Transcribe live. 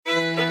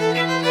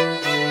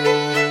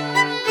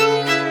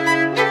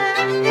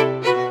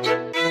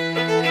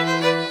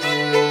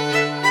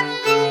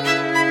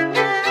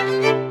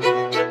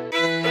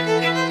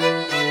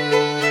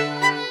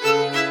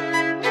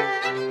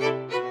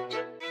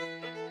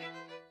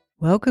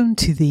Welcome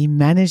to the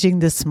Managing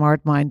the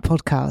Smart Mind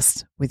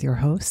podcast with your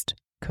host,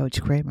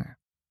 Coach Kramer.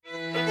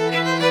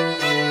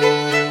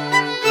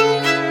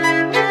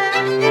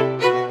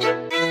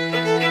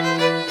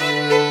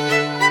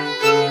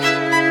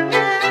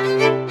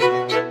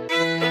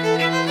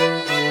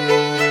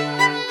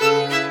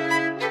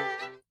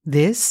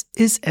 This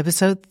is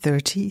episode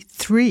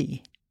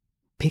 33,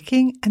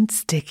 Picking and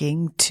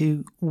Sticking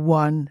to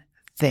One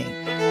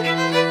Thing.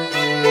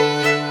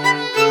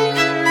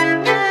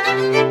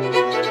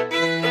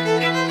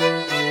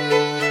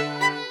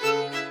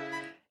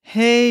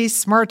 Hey,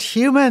 smart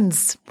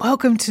humans!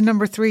 Welcome to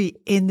number 3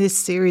 in this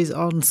series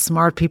on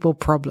smart people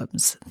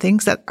problems,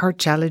 things that are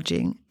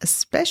challenging,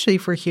 especially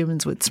for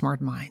humans with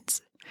smart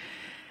minds.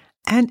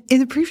 And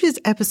in the previous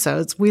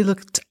episodes, we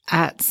looked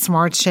at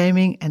smart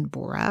shaming and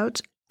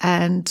bore-out,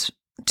 and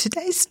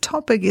today's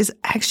topic is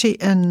actually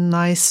a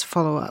nice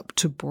follow-up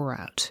to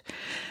bore-out,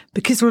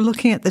 because we're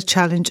looking at the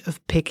challenge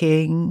of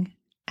picking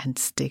and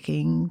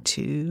sticking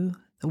to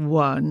the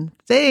one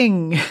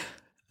thing.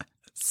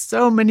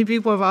 So many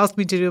people have asked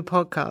me to do a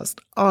podcast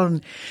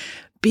on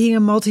being a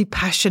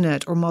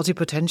multi-passionate or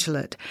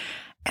multi-potentialate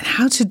and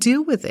how to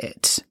deal with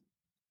it.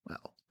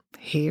 Well,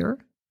 here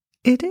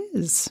it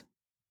is.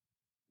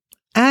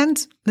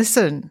 And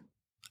listen,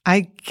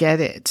 I get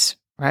it,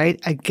 right?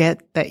 I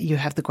get that you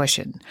have the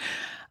question.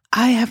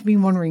 I have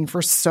been wondering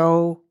for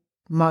so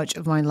much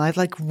of my life,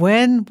 like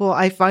when will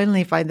I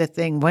finally find the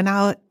thing? When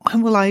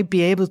will I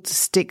be able to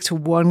stick to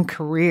one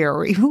career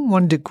or even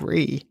one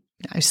degree?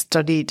 I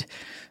studied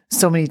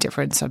so many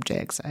different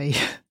subjects. I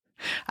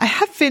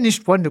have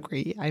finished one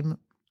degree. I'm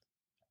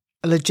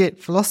a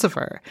legit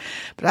philosopher,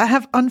 but I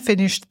have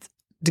unfinished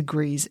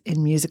degrees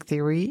in music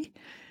theory,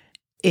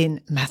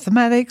 in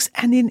mathematics,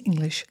 and in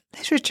English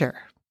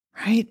literature,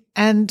 right?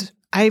 And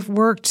I've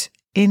worked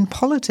in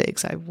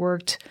politics. I've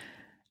worked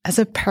as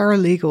a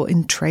paralegal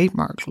in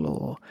trademark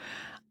law.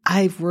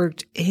 I've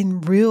worked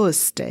in real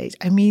estate.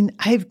 I mean,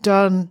 I've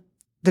done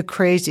the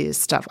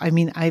craziest stuff. I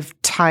mean, I've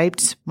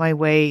typed my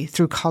way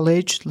through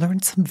college,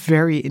 learned some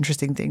very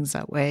interesting things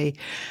that way.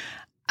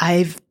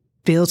 I've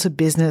built a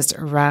business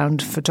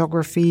around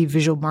photography,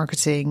 visual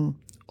marketing,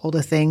 all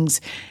the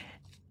things.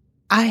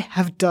 I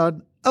have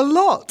done a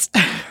lot,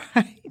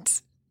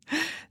 right?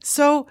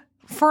 So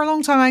for a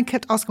long time, I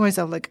kept asking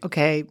myself, like,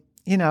 okay,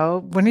 when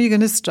are you going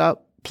to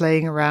stop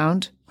playing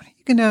around? When are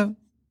you going to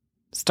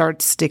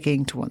start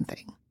sticking to one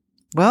thing?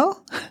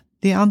 Well,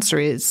 the answer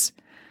is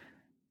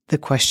the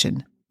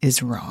question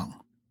is wrong,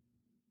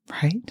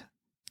 right?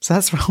 So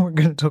that's what we're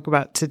going to talk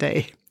about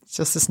today. It's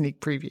just a sneak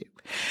preview.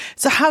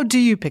 So how do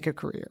you pick a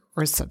career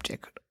or a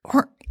subject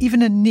or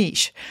even a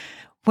niche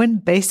when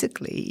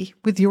basically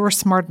with your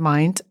smart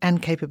mind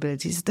and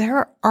capabilities,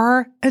 there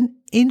are an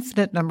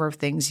infinite number of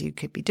things you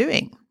could be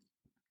doing?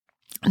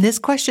 And this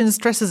question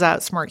stresses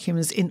out smart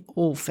humans in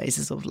all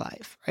phases of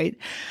life, right?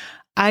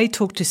 I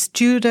talk to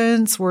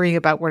students worrying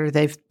about whether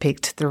they've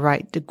picked the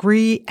right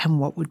degree and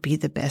what would be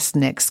the best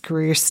next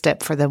career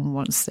step for them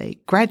once they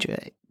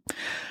graduate.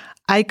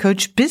 I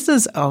coach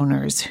business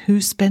owners who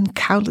spend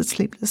countless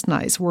sleepless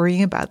nights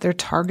worrying about their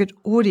target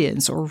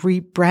audience or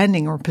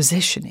rebranding or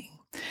positioning.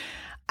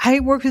 I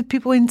work with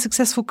people in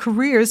successful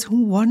careers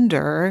who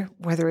wonder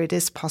whether it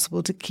is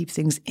possible to keep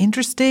things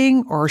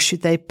interesting or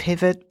should they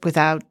pivot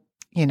without,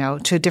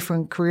 to a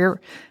different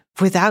career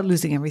without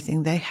losing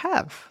everything they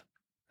have.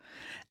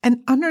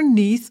 And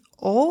underneath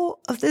all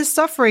of this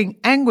suffering,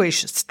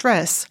 anguish,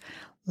 stress,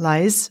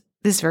 lies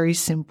this very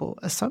simple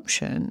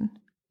assumption.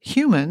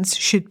 Humans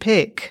should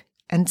pick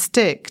and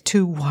stick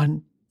to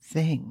one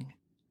thing.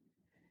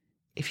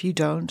 If you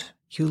don't,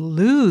 you'll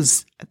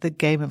lose at the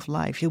game of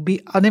life. You'll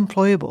be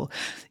unemployable.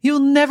 You'll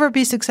never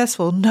be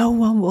successful. No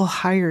one will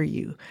hire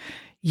you.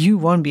 You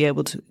won't be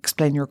able to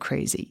explain your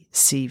crazy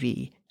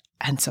CV,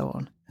 and so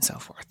on and so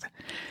forth.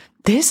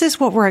 This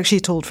is what we're actually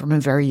told from a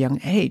very young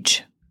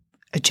age.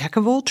 A jack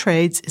of all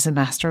trades is a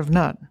master of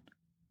none.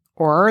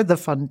 Or the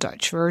fun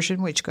Dutch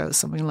version, which goes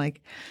something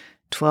like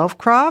 12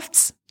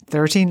 crafts,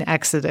 13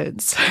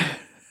 accidents.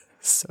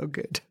 So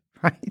good,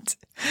 right?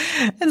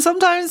 And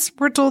sometimes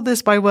we're told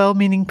this by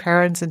well-meaning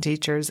parents and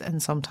teachers,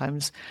 and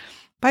sometimes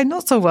by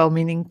not so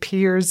well-meaning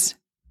peers,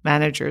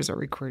 managers, or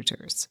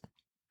recruiters.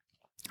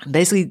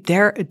 Basically,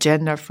 their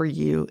agenda for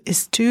you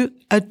is to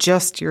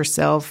adjust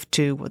yourself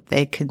to what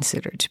they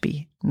consider to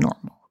be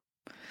normal.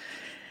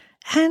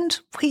 And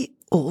we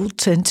all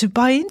tend to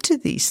buy into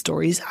these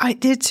stories. I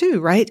did too,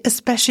 right?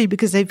 Especially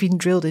because they've been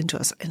drilled into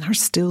us and are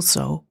still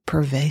so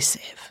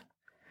pervasive.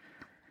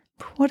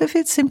 But what if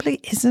it simply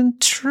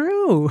isn't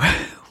true?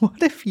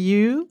 What if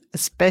you,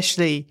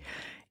 especially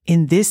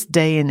in this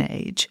day and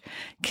age,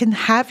 can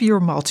have your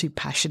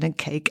multi-passionate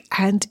cake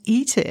and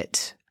eat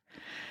it?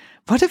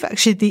 What if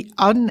actually the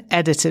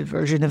unedited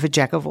version of a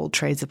jack of all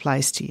trades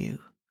applies to you?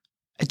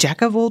 A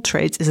jack of all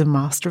trades is a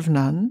master of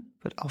none,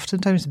 but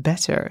oftentimes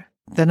better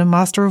than a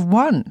master of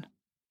one.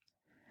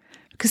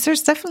 Because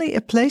there's definitely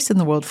a place in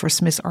the world for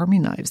Swiss Army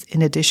knives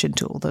in addition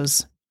to all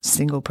those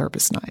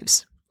single-purpose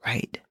knives,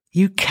 right?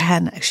 You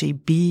can actually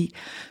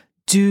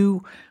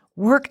do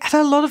work at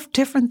a lot of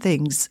different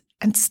things,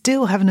 and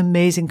still have an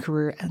amazing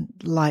career and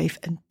life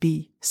and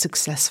be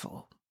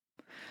successful.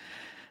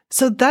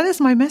 So that is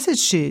my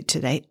message to you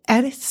today.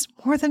 And it's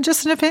more than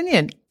just an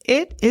opinion.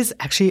 It is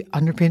actually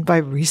underpinned by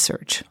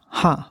research.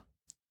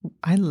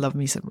 I love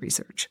me some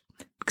research.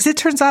 Because it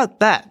turns out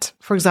that,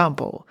 for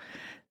example,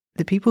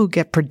 the people who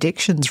get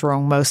predictions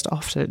wrong most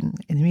often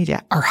in the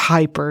media are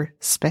hyper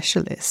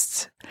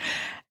specialists.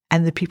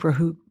 And the people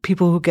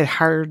who get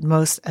hired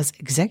most as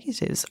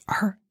executives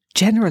are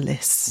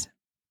generalists.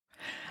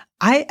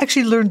 I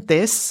actually learned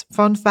this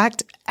fun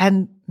fact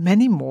and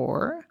many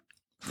more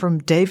from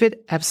David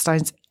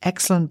Epstein's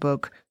excellent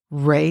book,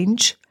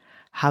 Range: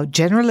 How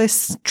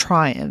Generalists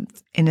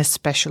Triumph in a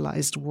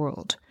Specialized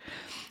World,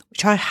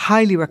 which I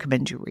highly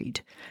recommend you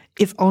read,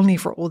 if only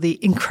for all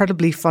the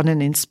incredibly fun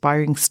and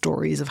inspiring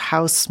stories of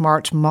how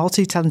smart,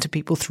 multi-talented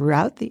people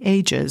throughout the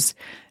ages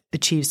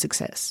achieve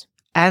success.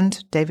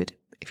 And David,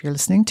 if you're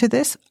listening to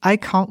this, I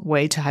can't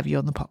wait to have you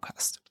on the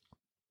podcast.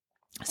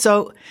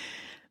 So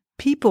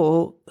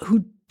people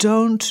who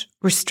don't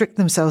restrict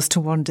themselves to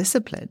one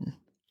discipline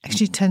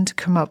actually tend to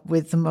come up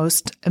with the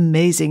most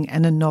amazing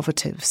and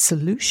innovative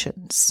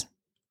solutions,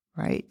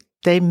 right?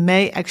 They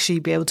may actually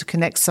be able to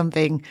connect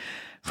something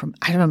from,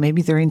 I don't know,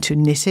 maybe they're into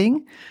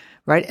knitting,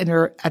 right? And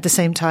they're at the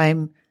same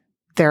time,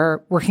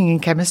 they're working in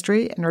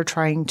chemistry and are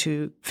trying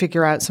to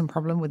figure out some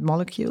problem with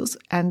molecules.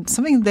 And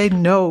something they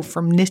know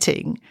from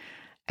knitting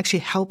actually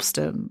helps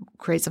them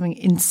create something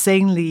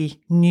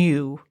insanely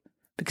new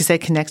because they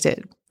connect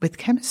it with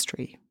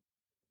chemistry.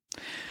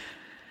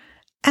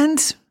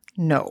 And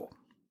no,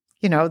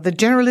 the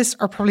generalists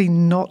are probably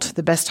not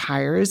the best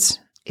hires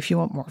if you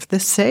want more of the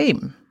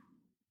same.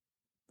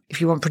 If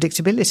you want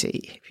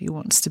predictability, if you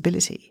want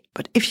stability.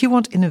 But if you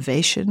want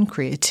innovation,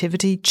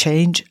 creativity,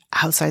 change,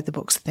 outside the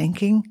box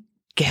thinking,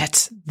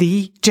 get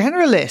the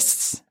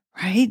generalists,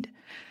 right?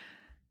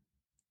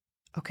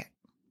 Okay.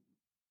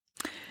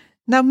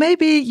 Now,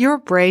 maybe your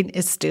brain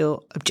is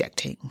still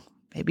objecting.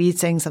 Maybe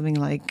it's saying something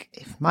like,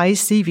 if my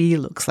CV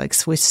looks like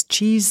Swiss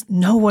cheese,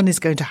 no one is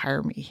going to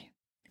hire me.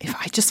 If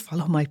I just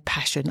follow my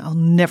passion, I'll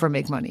never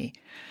make money.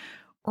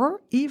 Or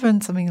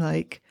even something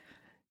like,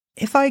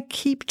 if I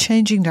keep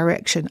changing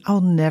direction,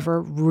 I'll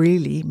never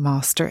really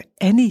master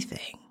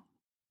anything.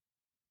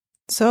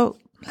 So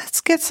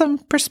let's get some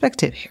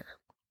perspective here.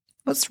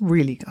 What's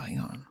really going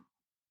on?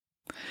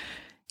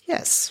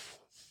 Yes,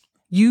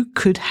 you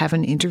could have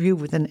an interview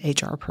with an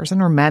HR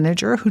person or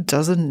manager who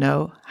doesn't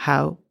know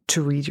how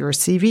to read your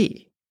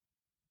CV.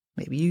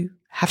 Maybe you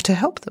have to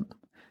help them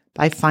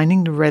by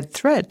finding the red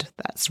thread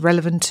that's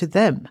relevant to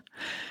them,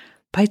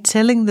 by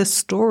telling the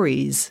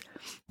stories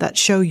that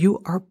show you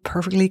are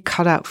perfectly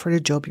cut out for the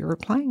job you're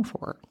applying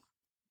for.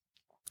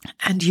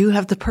 And you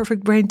have the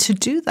perfect brain to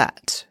do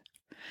that.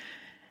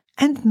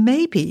 And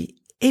maybe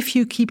if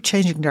you keep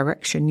changing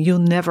direction, you'll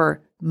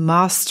never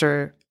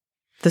master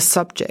the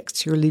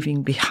subjects you're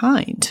leaving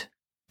behind.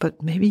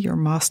 But maybe you're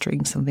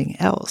mastering something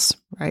else,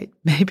 right?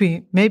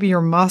 Maybe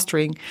you're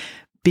mastering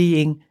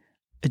being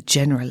a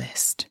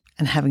generalist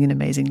and having an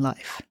amazing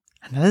life.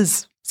 And that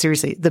is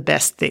seriously the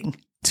best thing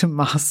to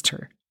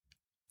master.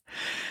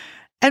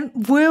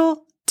 And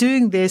will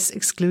doing this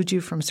exclude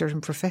you from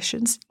certain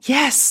professions?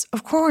 Yes,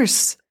 of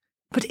course.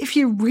 But if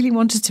you really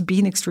wanted to be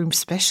an extreme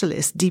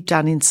specialist deep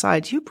down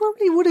inside, you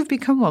probably would have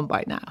become one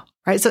by now,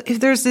 right? So if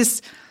there's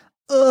this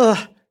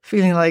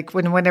feeling like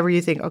whenever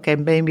you think, okay,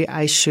 maybe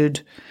I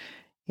should,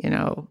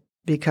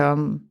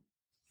 become,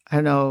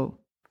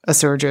 a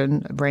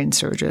surgeon, a brain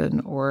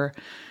surgeon, or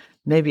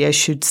maybe I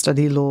should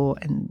study law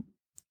and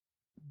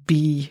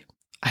be,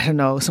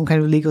 some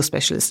kind of legal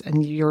specialist.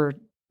 And your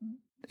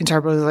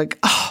entire brain is like,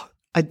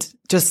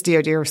 just the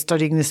idea of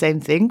studying the same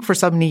thing for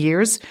so many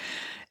years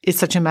is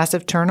such a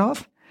massive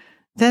turnoff.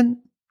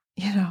 Then,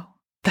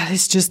 that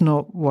is just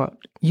not what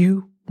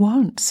you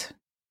want.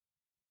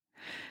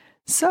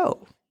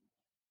 So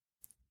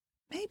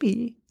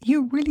maybe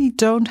you really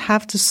don't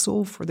have to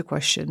solve for the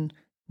question,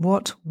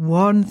 what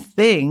one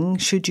thing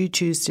should you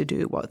choose to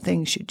do? What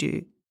thing should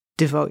you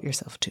devote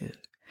yourself to?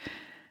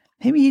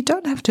 Maybe you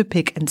don't have to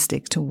pick and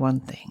stick to one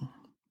thing.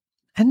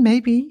 And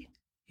maybe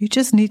you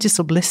just need to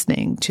stop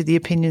listening to the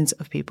opinions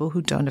of people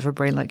who don't have a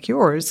brain like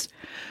yours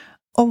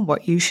on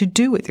what you should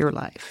do with your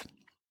life.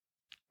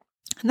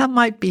 And that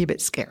might be a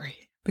bit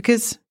scary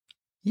because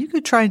you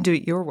could try and do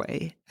it your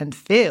way and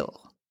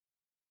fail.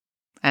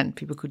 And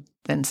people could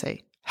then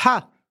say,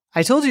 ha,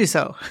 I told you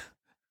so.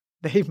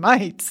 They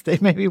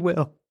maybe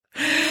will.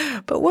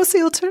 But what's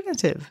the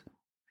alternative?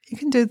 You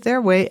can do it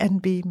their way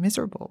and be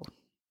miserable,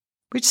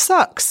 which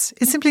sucks.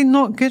 It's simply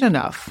not good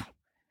enough.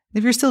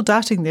 If you're still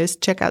doubting this,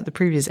 check out the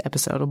previous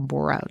episode on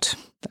Bore Out.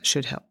 That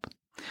should help.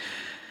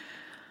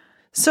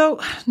 So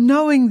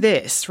knowing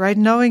this, right?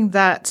 Knowing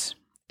that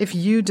if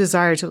you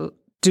desire to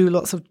do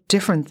lots of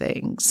different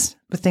things,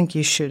 but think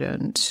you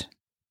shouldn't,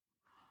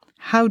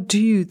 how do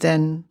you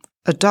then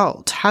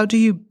adult? How do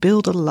you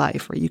build a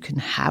life where you can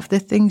have the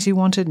things you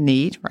want and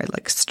need, right?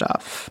 Like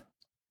stuff,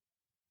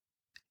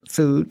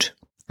 food,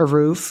 a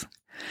roof,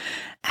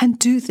 and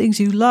do things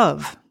you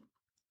love?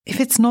 if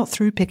it's not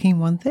through picking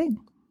one thing.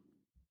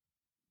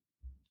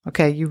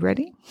 Okay, you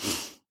ready?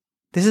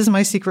 This is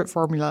my secret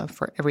formula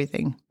for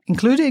everything,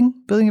 including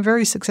building a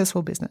very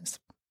successful business.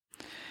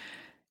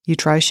 You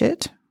try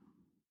shit,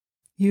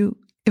 you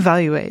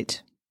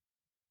evaluate,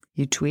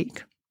 you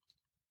tweak,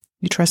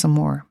 you try some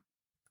more,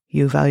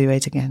 you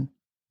evaluate again,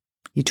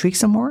 you tweak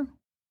some more,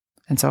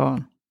 and so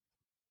on.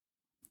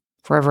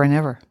 Forever and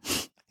ever.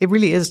 It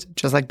really is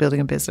just like building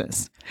a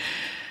business.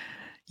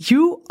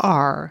 You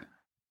are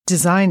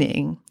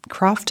designing,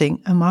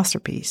 crafting a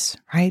masterpiece,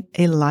 right?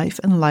 A life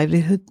and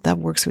livelihood that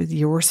works with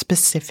your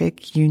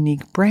specific,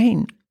 unique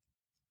brain.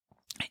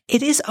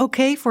 It is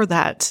okay for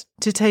that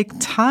to take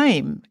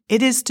time.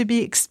 It is to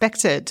be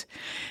expected.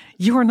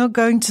 You are not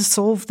going to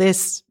solve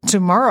this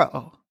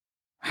tomorrow,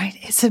 right?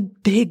 It's a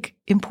big,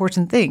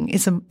 important thing.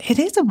 It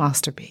is a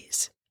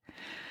masterpiece.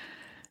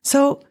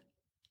 So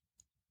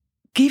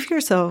give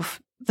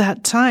yourself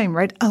that time,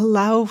 right?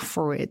 Allow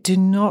for it. Do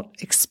not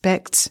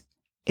expect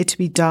it to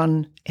be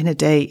done in a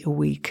day, a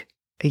week,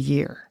 a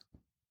year.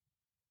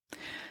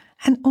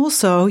 And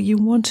also, you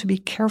want to be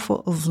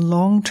careful of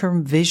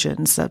long-term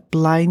visions that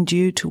blind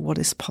you to what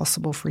is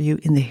possible for you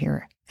in the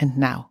here and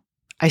now.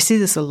 I see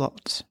this a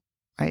lot,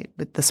 right,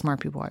 with the smart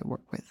people I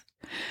work with.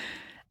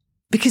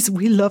 Because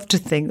we love to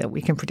think that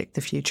we can predict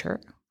the future,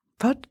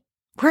 but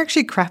we're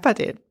actually crap at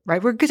it,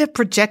 right? We're good at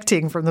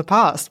projecting from the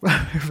past. We're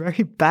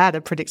very bad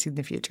at predicting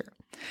the future.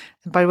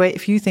 And by the way,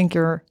 if you think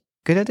you're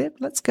good at it,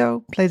 let's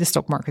go play the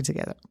stock market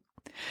together.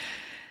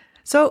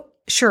 So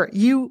sure,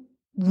 you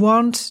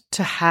want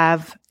to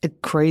have a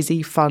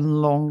crazy,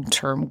 fun,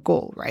 long-term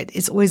goal, right?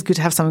 It's always good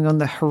to have something on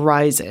the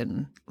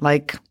horizon,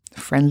 like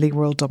friendly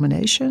world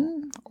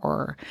domination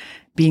or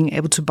being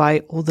able to buy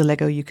all the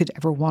Lego you could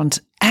ever want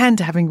and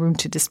having room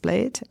to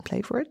display it and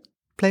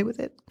play with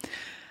it.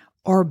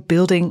 Or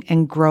building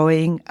and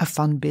growing a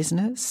fun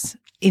business,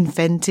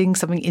 inventing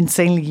something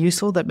insanely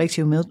useful that makes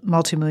you a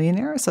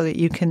multimillionaire so that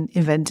you can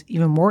invent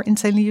even more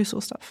insanely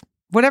useful stuff.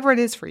 Whatever it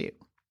is for you.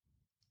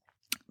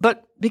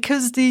 But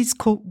because these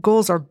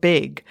goals are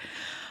big,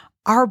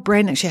 our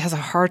brain actually has a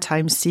hard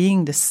time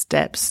seeing the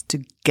steps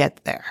to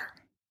get there,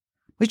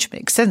 which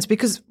makes sense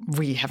because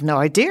we have no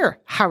idea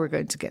how we're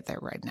going to get there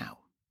right now.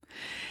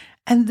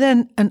 And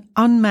then an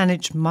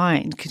unmanaged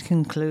mind could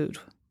conclude,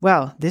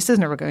 well, this is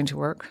never going to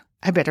work.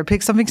 I better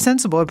pick something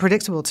sensible and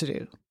predictable to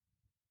do,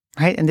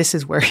 right? And this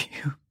is where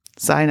you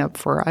sign up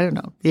for, I don't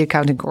know, the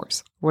accounting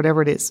course,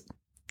 whatever it is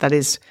that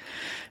is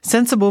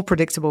sensible,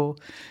 predictable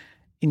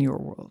in your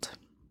world.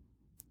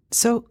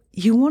 So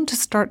you want to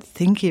start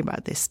thinking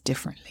about this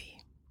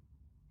differently.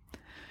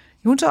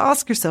 You want to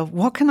ask yourself,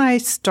 what can I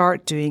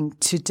start doing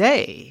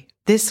today,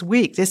 this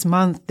week, this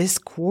month, this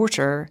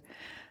quarter,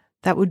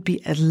 that would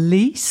be at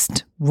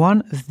least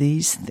one of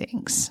these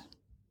things?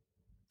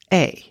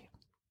 A,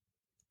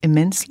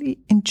 immensely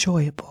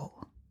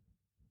enjoyable.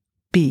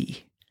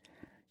 B,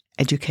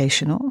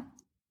 educational.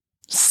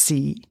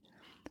 C,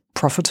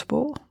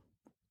 profitable.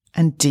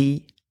 And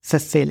D,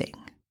 fulfilling.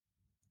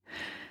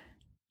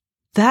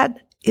 That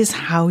is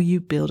how you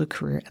build a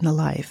career and a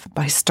life,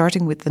 by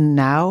starting with the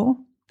now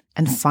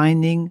and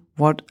finding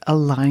what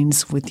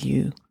aligns with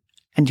you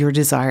and your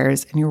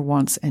desires and your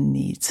wants and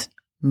needs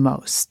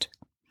most.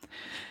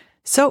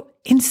 So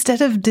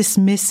instead of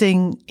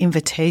dismissing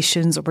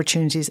invitations,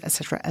 opportunities,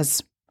 etc.,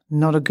 as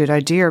not a good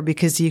idea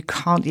because you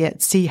can't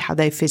yet see how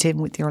they fit in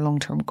with your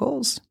long-term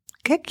goals,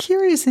 get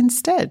curious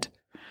instead.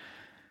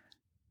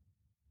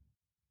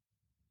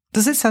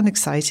 Does it sound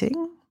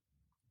exciting?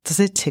 Does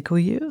it tickle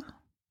you?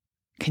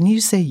 Can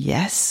you say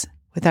yes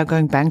without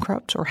going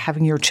bankrupt or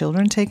having your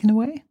children taken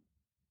away?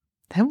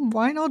 Then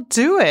why not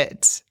do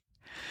it?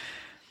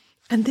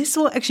 And this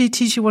will actually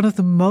teach you one of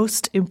the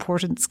most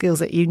important skills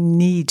that you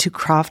need to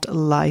craft a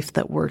life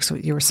that works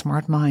with your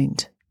smart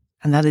mind.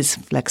 And that is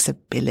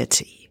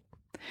flexibility.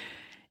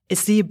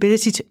 It's the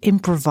ability to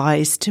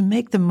improvise, to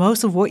make the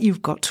most of what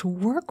you've got to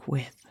work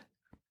with.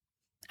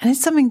 And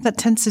it's something that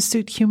tends to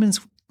suit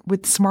humans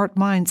with smart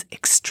minds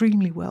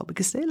extremely well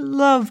because they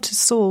love to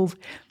solve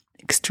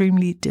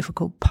extremely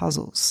difficult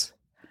puzzles.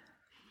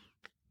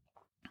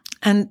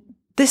 And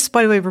this,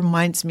 by the way,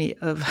 reminds me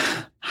of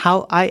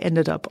how I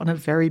ended up on a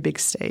very big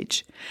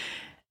stage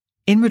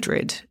in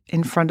Madrid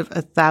in front of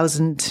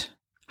 1,000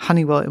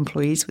 Honeywell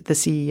employees with the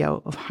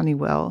CEO of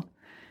Honeywell,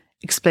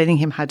 explaining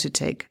him how to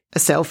take a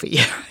selfie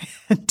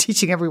and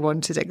teaching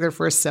everyone to take their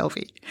first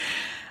selfie.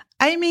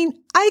 I mean,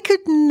 I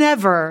could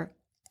never,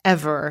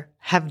 ever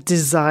have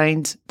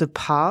designed the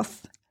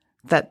path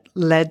that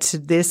led to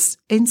this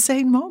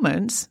insane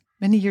moment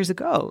many years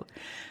ago.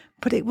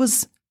 But it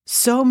was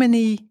so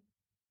many,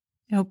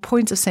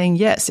 points of saying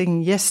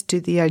yes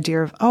to the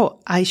idea of,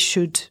 I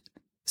should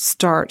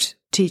start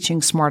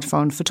teaching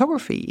smartphone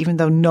photography, even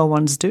though no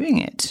one's doing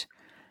it,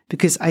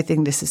 because I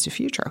think this is the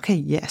future. Okay,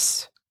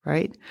 yes,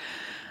 right?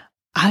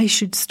 I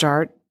should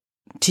start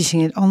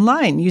teaching it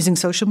online using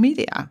social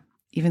media,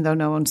 even though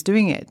no one's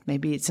doing it.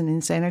 Maybe it's an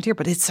insane idea,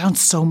 but it sounds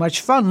so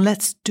much fun.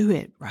 Let's do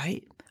it,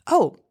 right?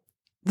 Oh,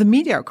 the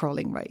media are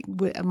calling, right?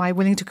 Am I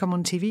willing to come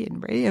on TV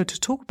and radio to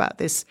talk about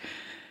this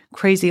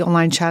crazy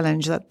online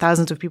challenge that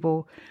thousands of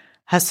people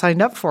have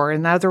signed up for,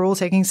 and now they're all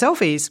taking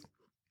selfies.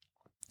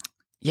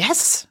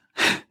 Yes,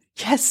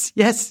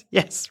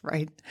 yes,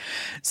 right?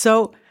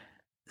 So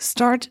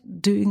start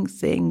doing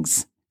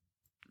things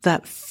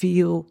that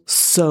feel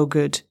so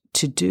good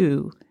to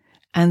do,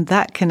 and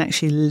that can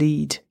actually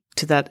lead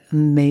to that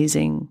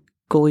amazing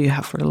goal you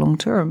have for the long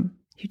term.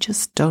 You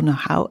just don't know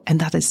how, and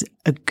that is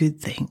a good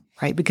thing,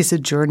 right? Because the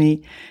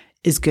journey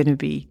is going to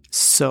be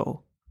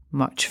so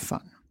much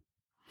fun.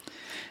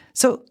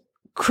 So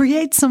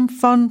create some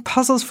fun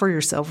puzzles for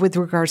yourself with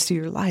regards to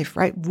your life,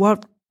 right?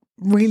 What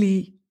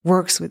really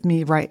works for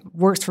me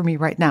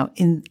right now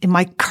in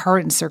my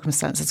current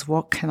circumstances?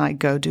 What can I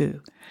go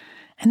do?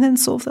 And then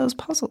solve those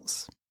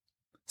puzzles.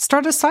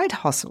 Start a side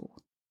hustle.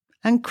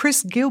 And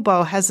Chris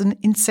Guillebeau has an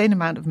insane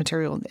amount of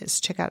material on this.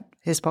 Check out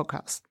his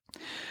podcast.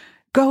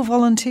 Go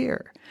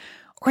volunteer.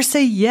 Or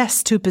say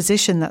yes to a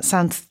position that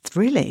sounds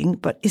thrilling,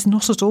 but is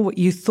not at all what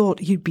you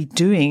thought you'd be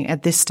doing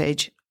at this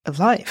stage of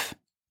life.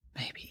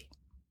 Maybe.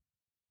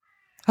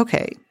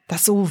 Okay,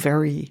 that's all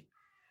very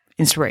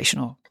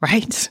inspirational,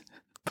 right?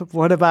 But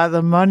what about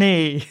the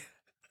money?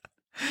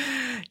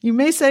 You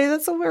may say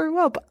that's all very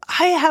well, but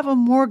I have a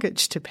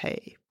mortgage to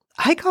pay.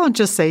 I can't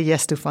just say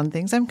yes to fun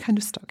things. I'm kind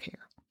of stuck here.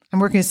 I'm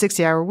working a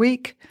 60-hour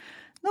week.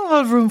 Not a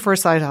lot of room for a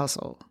side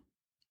hustle.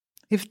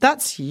 If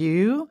that's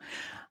you,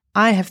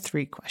 I have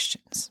 3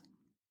 questions.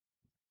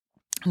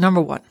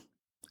 Number 1,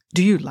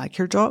 do you like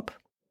your job?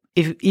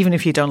 Even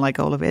if you don't like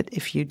all of it,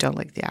 if you don't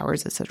like the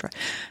hours, etc.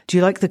 Do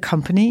you like the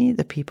company,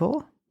 the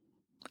people?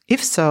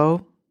 If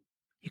so,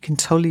 you can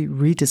totally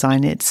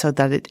redesign it so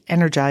that it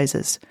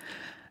energizes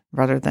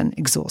rather than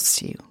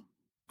exhausts you.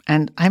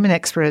 And I'm an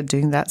expert at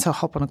doing that, so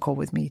hop on a call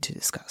with me to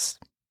discuss.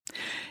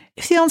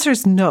 If the answer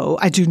is no,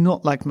 I do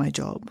not like my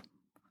job,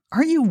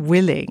 are you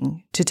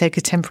willing to take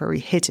a temporary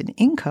hit in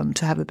income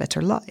to have a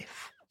better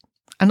life?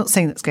 I'm not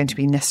saying that's going to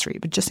be necessary,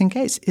 but just in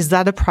case, is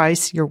that a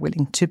price you're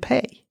willing to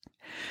pay?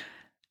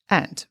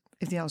 And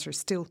if the answer is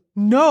still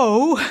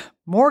no,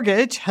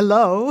 mortgage,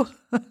 hello,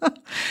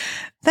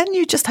 then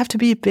you just have to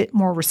be a bit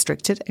more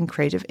restricted and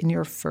creative in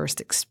your first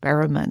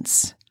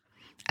experiments.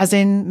 As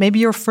in, maybe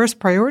your first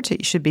priority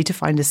should be to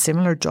find a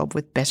similar job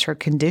with better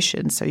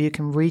conditions so you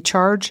can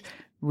recharge,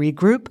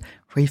 regroup,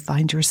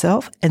 refine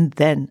yourself, and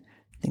then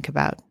think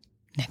about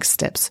next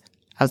steps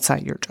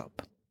outside your job.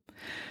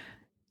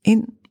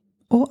 In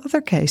all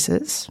other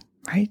cases,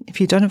 right, if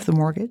you don't have the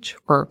mortgage,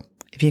 or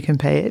if you can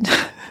pay it,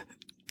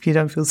 if you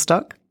don't feel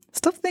stuck,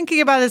 stop thinking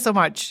about it so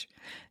much.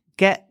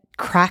 Get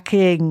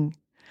cracking.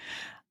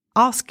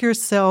 Ask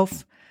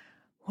yourself,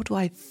 what do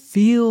I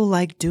feel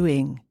like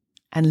doing?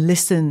 And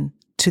listen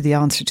to the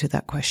answer to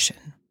that question.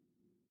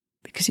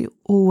 Because you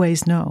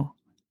always know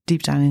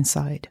deep down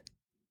inside.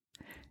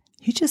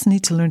 You just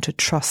need to learn to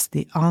trust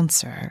the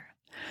answer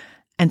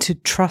and to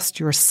trust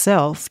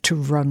yourself to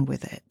run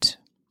with it.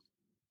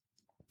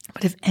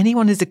 But if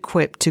anyone is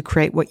equipped to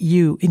create what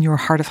you, in your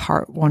heart of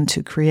heart, want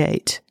to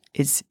create,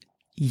 it's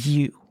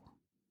you.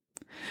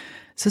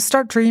 So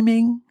start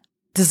dreaming,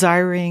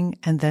 desiring,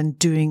 and then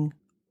doing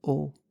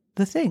all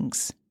the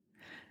things.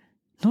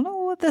 Not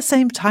all at the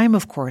same time,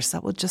 of course.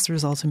 That would just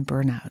result in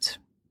burnout.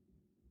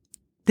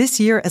 This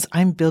year, as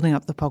I'm building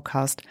up the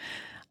podcast,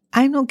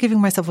 I'm not giving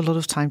myself a lot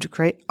of time to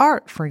create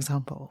art, for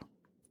example.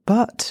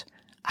 But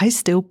I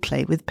still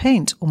play with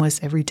paint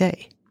almost every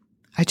day.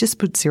 I just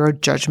put zero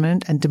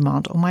judgment and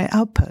demand on my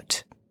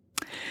output.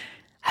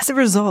 As a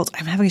result,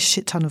 I'm having a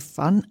shit ton of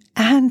fun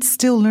and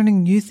still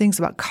learning new things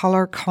about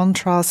color,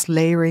 contrast,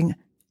 layering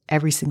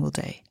every single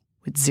day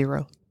with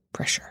zero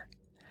pressure.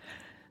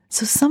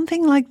 So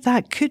something like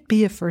that could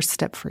be a first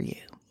step for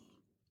you.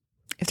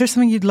 If there's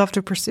something you'd love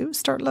to pursue,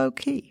 start low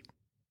key.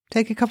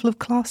 Take a couple of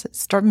classes.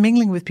 Start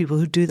mingling with people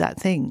who do that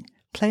thing.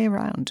 Play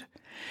around.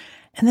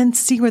 And then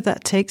see where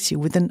that takes you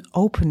with an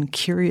open,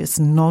 curious,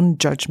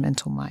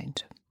 non-judgmental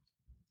mind.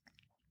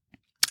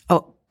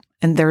 Oh,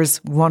 and there's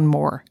one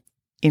more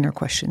inner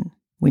question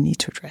we need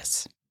to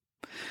address.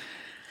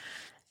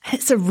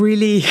 It's a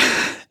really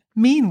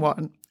mean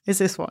one, is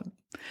this one.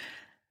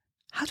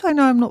 How do I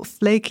know I'm not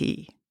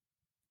flaky?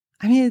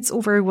 I mean, it's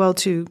all very well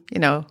to,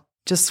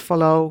 just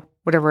follow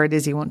whatever it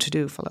is you want to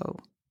do, follow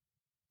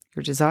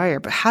your desire.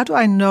 But how do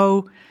I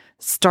know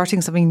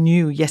starting something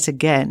new yet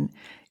again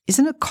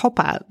isn't a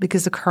cop-out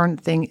because the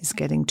current thing is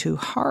getting too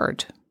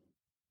hard?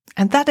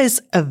 And that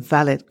is a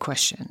valid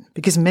question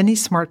because many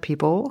smart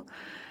people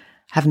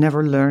have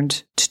never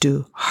learned to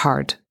do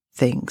hard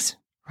things,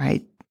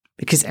 right?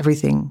 Because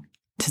everything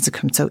tends to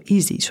come so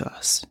easy to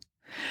us.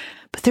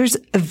 But there's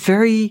a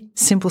very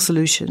simple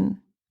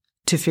solution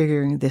to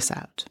figuring this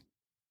out.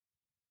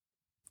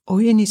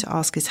 All you need to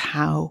ask is,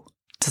 how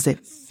does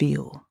it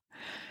feel?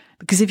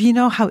 Because if you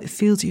know how it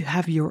feels, you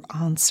have your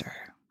answer.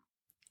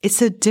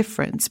 It's a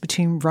difference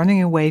between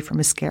running away from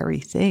a scary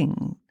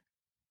thing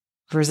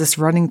versus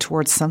running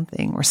towards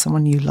something or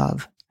someone you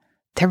love.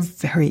 They're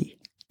very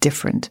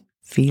different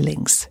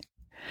feelings.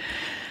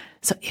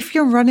 So if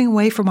you're running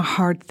away from a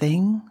hard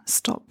thing,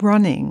 stop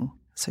running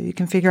so you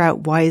can figure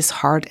out why it's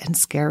hard and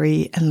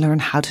scary and learn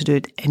how to do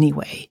it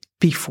anyway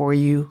before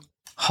you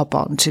hop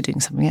on to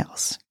doing something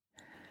else.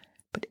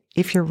 But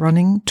if you're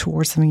running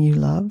towards something you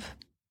love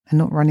and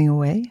not running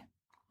away,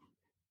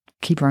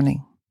 keep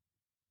running.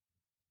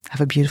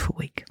 Have a beautiful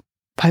week.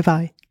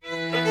 Bye-bye.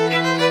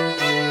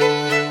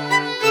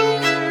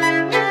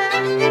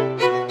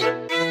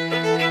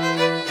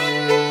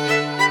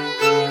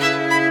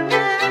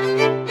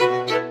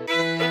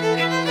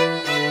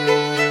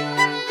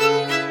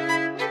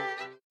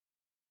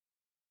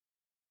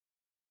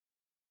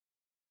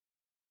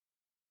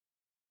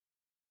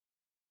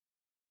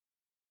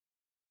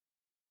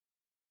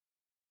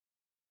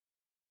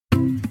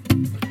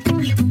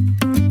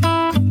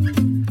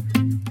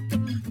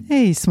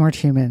 Hey, smart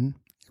human.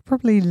 You're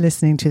probably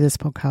listening to this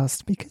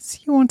podcast because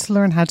you want to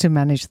learn how to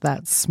manage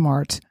that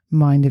smart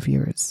mind of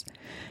yours.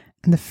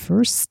 And the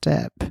first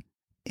step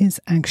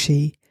is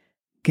actually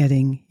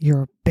getting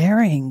your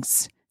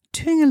bearings,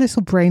 doing a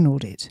little brain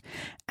audit.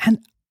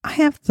 And I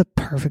have the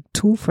perfect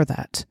tool for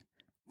that,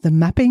 the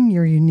Mapping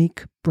Your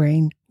Unique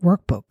Brain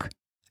Workbook.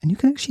 And you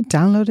can actually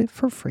download it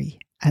for free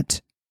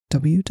at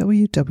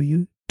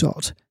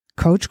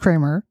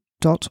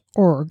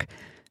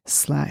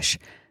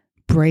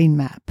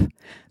www.coachkramer.org/brainmap.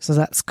 So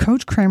that's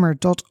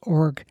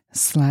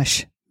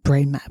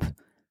coachkramer.org/brainmap.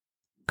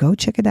 Go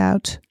check it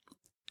out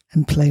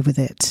and play with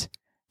it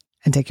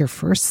and take your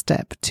first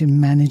step to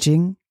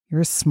managing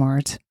your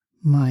smart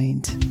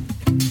mind.